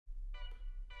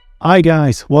Hi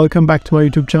guys, welcome back to my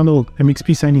YouTube channel.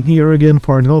 MXP signing here again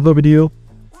for another video.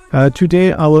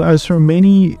 Today I will answer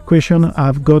many questions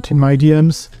I've got in my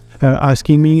DMs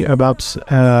asking me about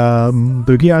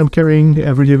the gear I'm carrying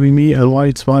every day with me and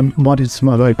what is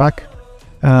my backpack.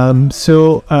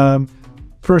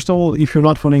 First of all, if you're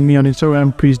not following me on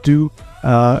Instagram, please do.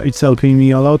 It's helping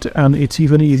me a lot, and it's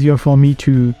even easier for me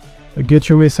to get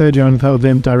your message and tell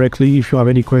them directly if you have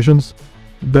any questions.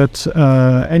 But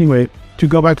anyway, to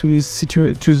go back to this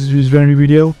very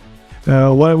video,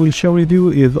 what I will share with you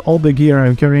is all the gear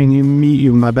I'm carrying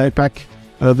in my backpack.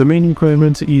 The main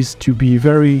requirement is to be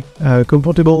very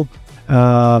comfortable,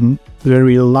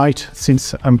 very light,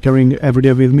 since I'm carrying every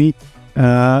day with me,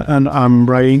 and I'm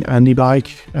riding an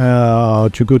e-bike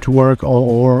to go to work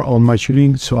or on my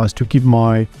shooting, so as to keep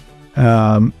my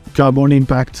carbon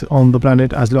impact on the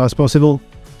planet as low as possible.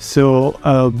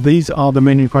 So these are the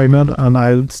main requirements, and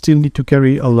I still need to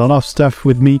carry a lot of stuff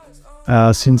with me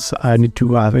since I need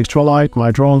to have extra light, my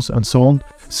drones and so on.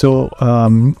 So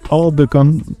all the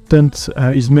content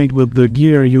is made with the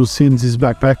gear you'll see in this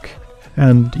backpack.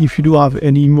 And if you do have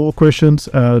any more questions,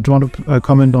 drop a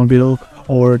comment down below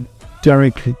or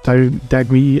directly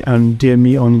tag me and DM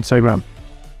me on Instagram.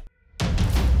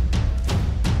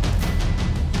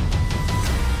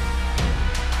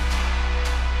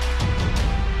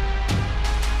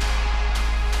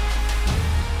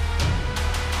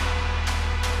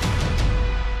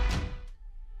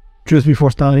 Just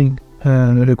before starting,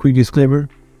 a quick disclaimer,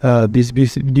 this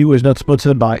video is not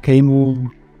sponsored by Aimu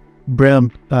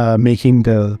brand making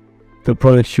the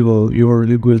product you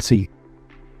will see.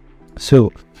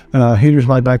 So here's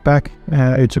my backpack.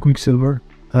 It's a Quicksilver.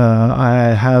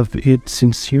 I have it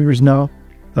since years now.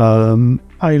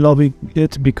 I love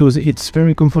it because it's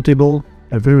very comfortable,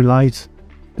 very light,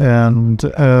 and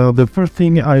the first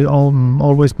thing I'm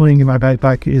always putting in my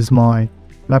backpack is my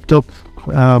laptop.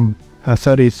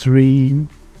 33,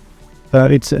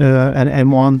 it's an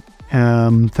M1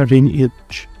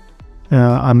 13-inch.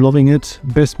 I'm loving it.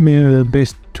 Best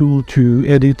tool to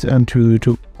edit and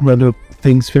to render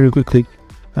things very quickly.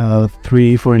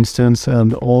 3, for instance,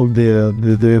 and all the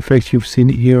effects you've seen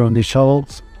here on the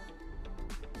shelves.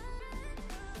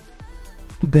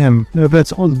 Damn, that's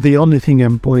the only thing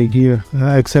I'm putting here,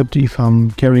 except if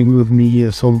I'm carrying with me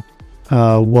some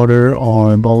water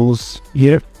or bottles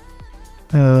here.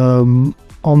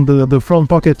 On the front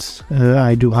pockets,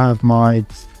 I do have my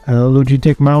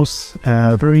Logitech mouse,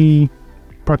 very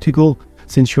practical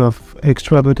since you have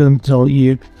extra buttons all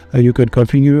here. You can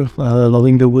configure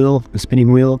loading the wheel, the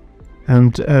spinning wheel,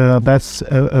 and that's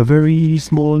a very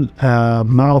small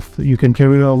mouth you can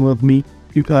carry on with me.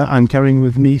 I'm carrying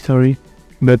with me, sorry,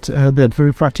 but that's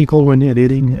very practical when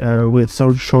editing with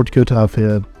some shortcut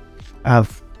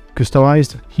I've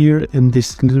customized here in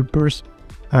this little purse.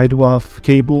 I do have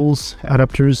cables,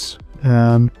 adapters,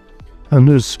 and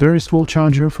there's very small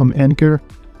charger from Anker,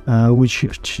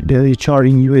 which they're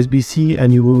charging USB-C,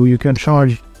 and you can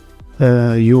charge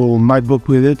your MacBook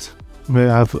with it. We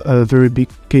have a very big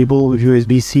cable with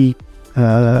USB-C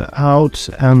out,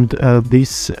 and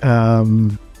this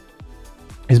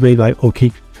is made by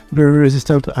OK. Very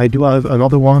resistant. I do have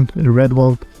another one, a red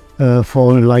one,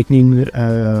 for lightning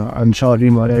and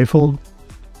charging my iPhone.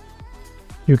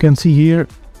 You can see here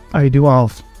I do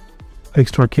have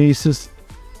extra cases.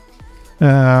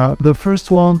 The first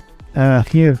one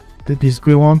here, this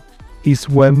grey one, is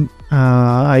when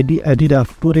I did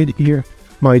have put it here,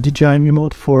 my DJI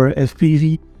remote for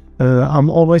FPV. I'm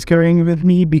always carrying with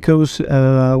me because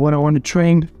when I want to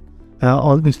train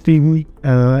on this FPV,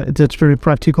 that's very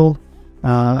practical.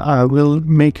 I will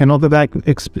make another bag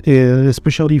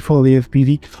especially for the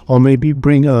FPV, or maybe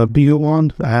bring a bigger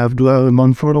one. I have to have a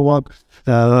month for the one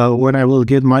when I will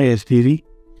get my FPV.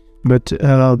 But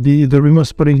the remote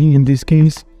spotting in this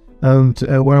case, and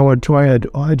when I will try it,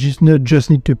 I just need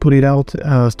to put it out,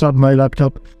 start my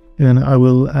laptop, and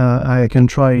I can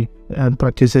try and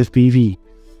practice FPV.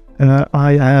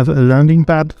 I have a landing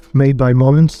pad made by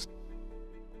Moments.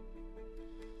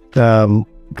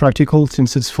 Practical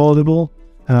since it's foldable.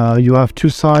 You have two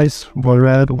sizes, one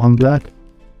red, one black.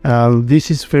 This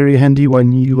is very handy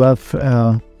when you have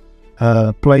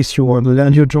place you want to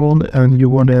land your drone and you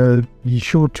want to be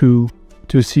sure to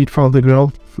see it from the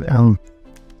ground.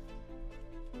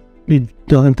 It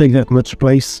doesn't take that much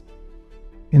place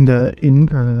in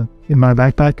my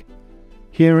backpack.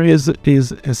 Here is a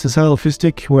selfie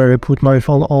stick where I put my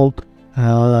phone on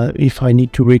if I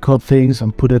need to record things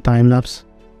and put a time lapse,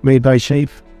 made by Shape.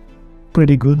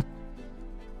 Pretty good.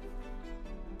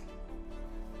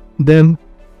 Then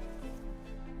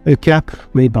a cap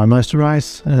made by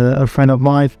Masterize, a friend of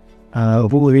mine.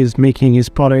 who is making his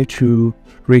product to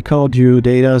record your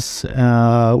data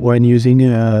when using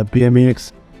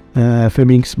BMX,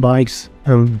 FMX bikes.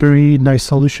 A very nice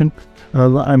solution.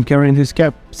 I'm carrying this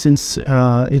cap since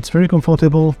it's very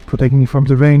comfortable, protecting from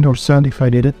the rain or sun if I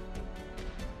need it.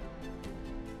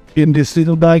 In this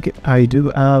little bag, I do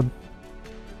have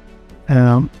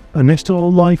an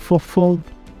external light for phone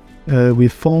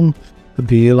with phone,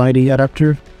 the lighting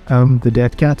adapter, the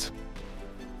dead cat.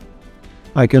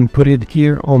 I can put it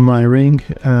here on my ring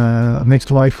next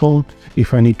to iPhone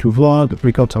if I need to vlog,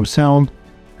 record some sound.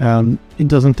 It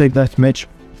doesn't take that much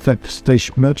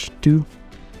too.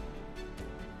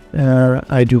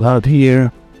 I do have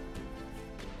here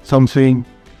something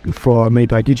made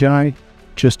by DJI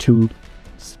just to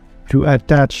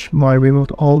attach my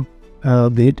remote on.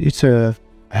 It's a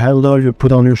handle you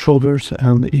put on your shoulders,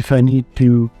 and if I need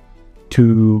to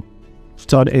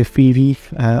start FPV,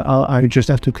 I just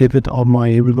have to clip it on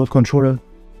my remote controller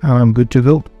and I'm good to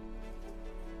go.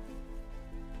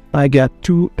 I got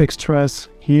 2 extras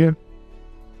here.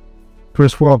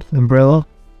 First one, umbrella.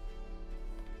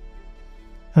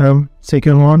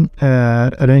 Second one,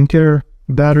 an Anker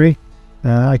battery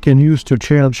I can use to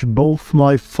charge both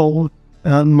my phone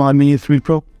and my Mini 3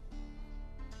 Pro.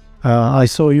 I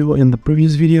saw you in the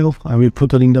previous video. I will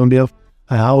put a link down there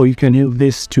how you can use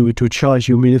this to charge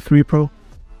your Mini 3 Pro.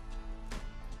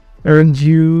 And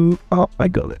I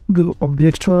got it. Go on the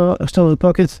external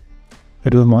pockets. I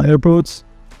do have my AirPods,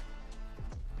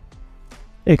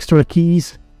 extra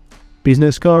keys,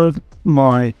 business card,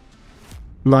 my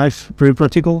knife, very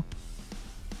practical.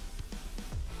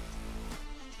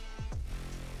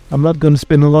 I'm not gonna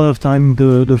spend a lot of time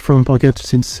in the front pocket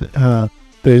since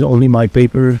there's only my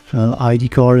paper, ID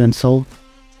card and so.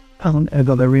 And I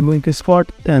got a remote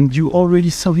part, and you already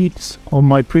saw it on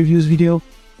my previous video.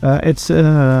 It's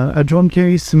a drone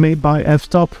case made by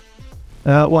F-Stop.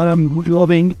 What I'm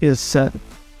loving is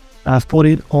I've put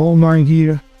it all my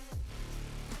gear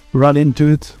right into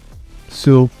it.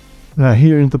 So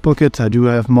here in the pocket I do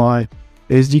have my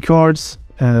SD cards,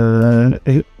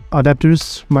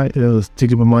 adapters, my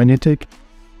magnetic.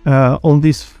 On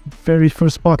this very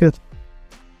first pocket,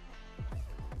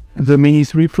 the Mini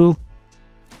 3 Pro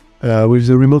with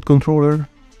the remote controller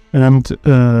and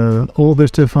all the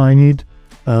stuff I need.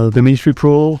 The Mini 3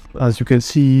 Pro, as you can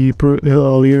see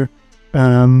earlier,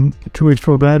 2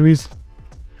 extra batteries,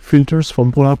 filters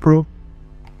from Polar Pro.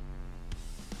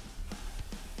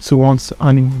 So once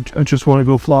I just want to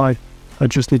go fly, I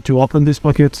just need to open this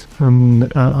bucket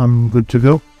and I'm good to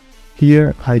go.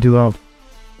 Here I do have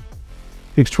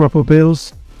extra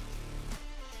propels,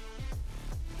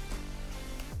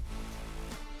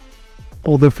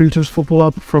 all the filters from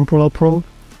Polar Pro,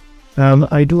 and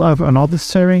I do have another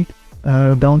series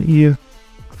down here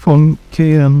from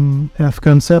K&F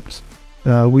Concepts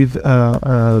with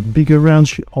a bigger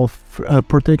range of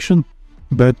protection,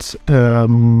 but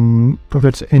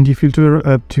protects ND filter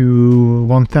up to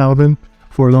 1000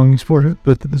 for long exposure.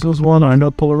 But those ones are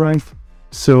not polarized,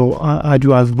 so I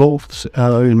do have both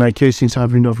in my case since I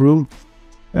have enough room.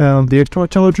 The extra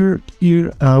charger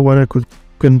here, where I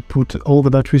can put all the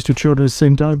batteries to charge at the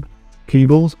same time.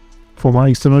 Cables for my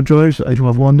external drives. I do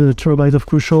have 1 terabyte of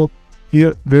Crucial.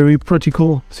 Here, very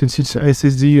practical since it's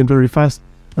SSD and very fast.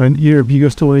 And here, bigger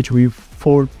storage with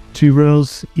 4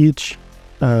 TB each,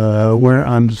 where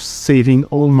I'm saving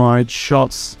all my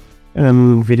shots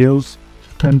and videos.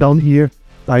 And down here,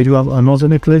 I do have another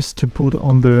necklace to put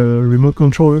on the remote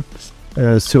controller,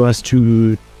 so as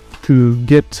to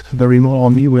get the remote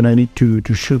on me when I need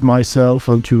to shoot myself,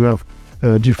 and to have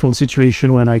a different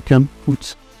situation when I can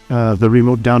put the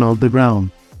remote down on the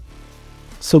ground.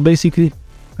 So basically,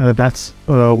 that's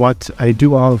what I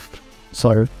do have,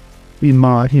 sorry, in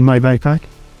my backpack.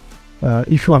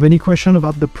 If you have any question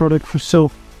about the product,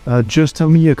 just tell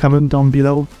me a comment down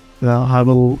below. I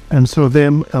will answer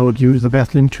them. I will use the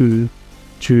best link to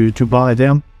buy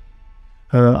them.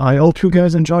 I hope you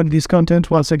guys enjoyed this content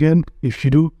once again. If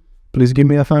you do, please give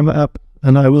me a thumbs up,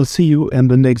 and I will see you in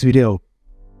the next video.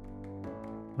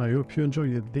 I hope you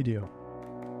enjoyed the video.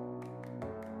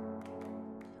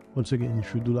 Once again,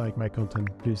 if you do like my content,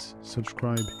 please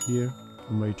subscribe here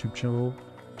on my YouTube channel,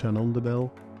 turn on the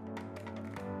bell,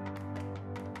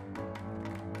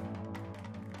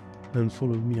 and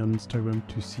follow me on Instagram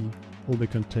to see all the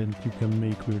content you can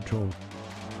make with drone.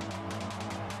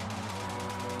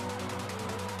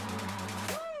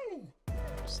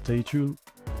 Stay tuned.